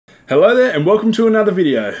Hello there and welcome to another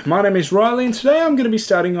video. My name is Riley and today I'm going to be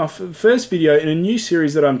starting off the first video in a new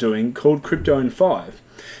series that I'm doing called Crypto in 5.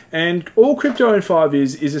 And all Crypto in 5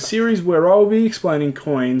 is a series where I'll be explaining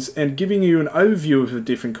coins and giving you an overview of the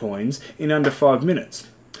different coins in under 5 minutes.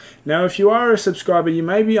 Now if you are a subscriber you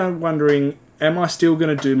may be wondering, am I still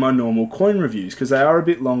going to do my normal coin reviews because they are a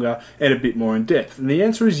bit longer and a bit more in depth? And the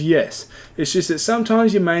answer is yes. It's just that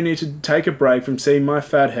sometimes you may need to take a break from seeing my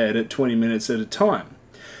fat head at 20 minutes at a time.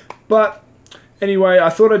 But anyway, I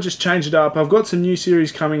thought I'd just change it up. I've got some new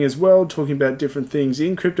series coming as well, talking about different things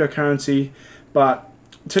in cryptocurrency. But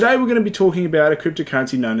today we're going to be talking about a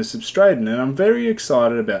cryptocurrency known as Substratum, and I'm very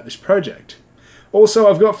excited about this project. Also,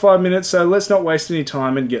 I've got 5 minutes, so let's not waste any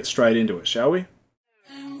time and get straight into it, shall we?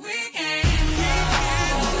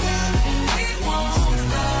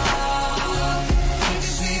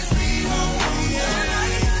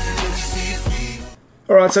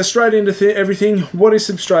 Alright, so straight into everything. What is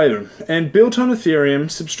Substratum? And built on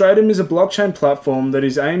Ethereum, Substratum is a blockchain platform that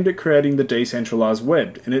is aimed at creating the decentralized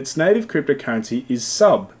web, and its native cryptocurrency is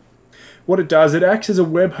Sub. What it does, it acts as a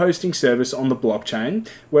web hosting service on the blockchain,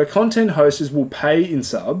 where content hosters will pay in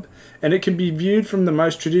Sub, and it can be viewed from the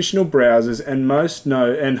most traditional browsers, and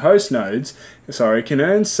host nodes can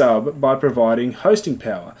earn Sub by providing hosting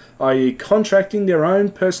power, i.e. contracting their own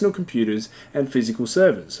personal computers and physical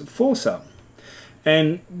servers for Sub.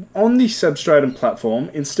 And on the Substratum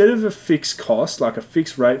platform, instead of a fixed cost, like a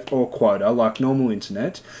fixed rate or quota, like normal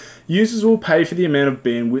internet, users will pay for the amount of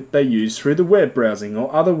bandwidth they use through the web browsing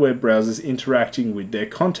or other web browsers interacting with their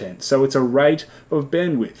content. So it's a rate of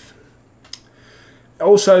bandwidth.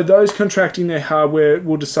 Also, those contracting their hardware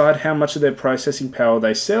will decide how much of their processing power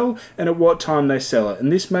they sell and at what time they sell it.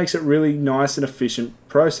 And this makes it really nice and efficient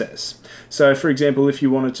process. So for example, if you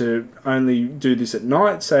wanted to only do this at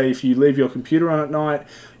night, say if you leave your computer on at night,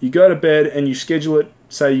 you go to bed and you schedule it,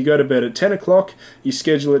 say you go to bed at 10 o'clock, you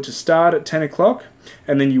schedule it to start at 10 o'clock,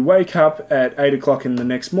 and then you wake up at 8 o'clock in the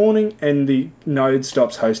next morning and the node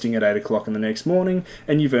stops hosting at 8 o'clock in the next morning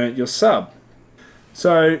and you've earned your Sub.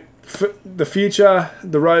 So for the future,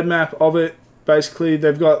 the roadmap of it, basically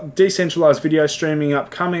they've got decentralized video streaming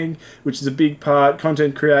upcoming, which is a big part.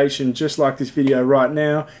 Content creation, just like this video right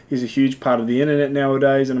now, is a huge part of the internet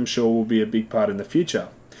nowadays, and I'm sure will be a big part in the future.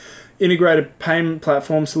 Integrated payment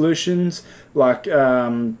platform solutions, like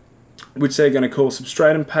which they're going to call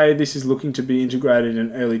Substratum Pay. This is looking to be integrated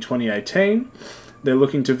in early 2018. They're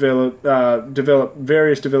looking to develop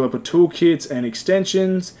various developer toolkits and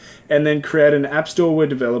extensions, and then create an app store where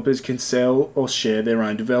developers can sell or share their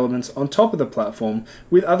own developments on top of the platform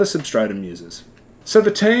with other Substratum users. So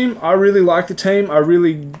the team, I really like the team. I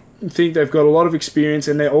really think they've got a lot of experience,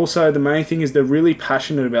 and they're also, the main thing is they're really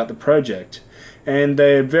passionate about the project. And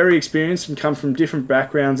they're very experienced and come from different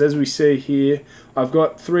backgrounds. As we see here, I've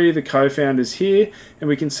got 3 of the co-founders here, and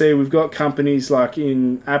we can see we've got companies like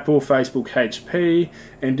in Apple, Facebook, HP,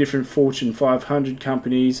 and different Fortune 500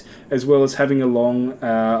 companies, as well as having a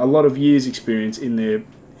lot of years experience in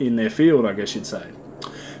their field, I guess you'd say.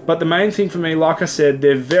 But the main thing for me, like I said,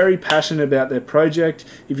 they're very passionate about their project.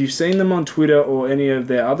 If you've seen them on Twitter or any of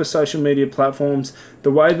their other social media platforms, the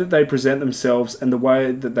way that they present themselves and the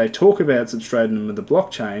way that they talk about Substratum and the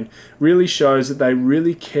blockchain really shows that they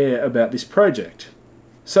really care about this project.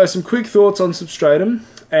 So some quick thoughts on Substratum.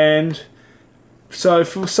 And so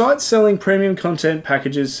for sites selling premium content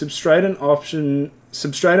packages, Substratum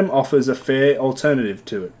offers a fair alternative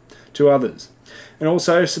to others. And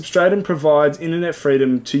also, Substratum provides internet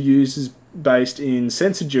freedom to users based in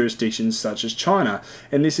censored jurisdictions such as China,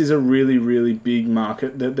 and this is a really, really big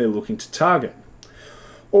market that they're looking to target.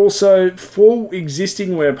 Also, for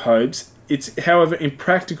existing web hosts, it's however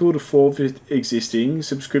impractical to forfeit existing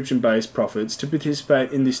subscription-based profits to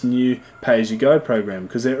participate in this new pay-as-you-go program,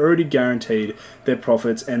 because they're already guaranteed their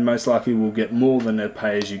profits and most likely will get more than a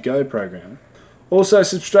pay-as-you-go program. Also,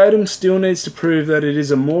 Substratum still needs to prove that it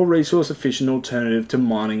is a more resource-efficient alternative to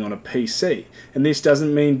mining on a PC. And this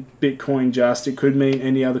doesn't mean Bitcoin just, it could mean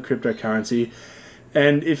any other cryptocurrency.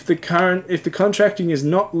 And if the contracting is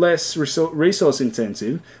not less resource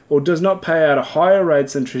intensive or does not pay out at higher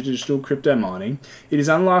rates than traditional crypto mining, it is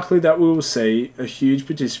unlikely that we will see a huge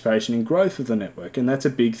participation in growth of the network. And that's a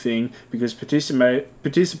big thing, because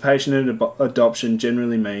participation and adoption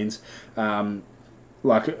generally means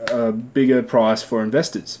like a bigger price for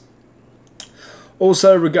investors.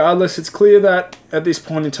 Also, regardless, it's clear that at this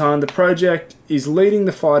point in time the project is leading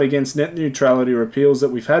the fight against net neutrality repeals that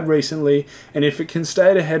we've had recently, and if it can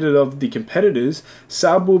stay ahead of the competitors,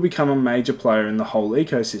 Sub will become a major player in the whole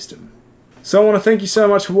ecosystem. So I want to thank you so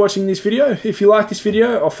much for watching this video. If you like this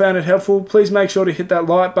video or found it helpful, please make sure to hit that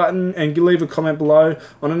like button and leave a comment below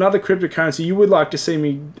on another cryptocurrency you would like to see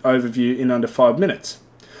me overview in under 5 minutes.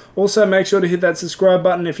 Also make sure to hit that subscribe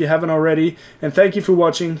button if you haven't already, and thank you for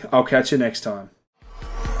watching. I'll catch you next time.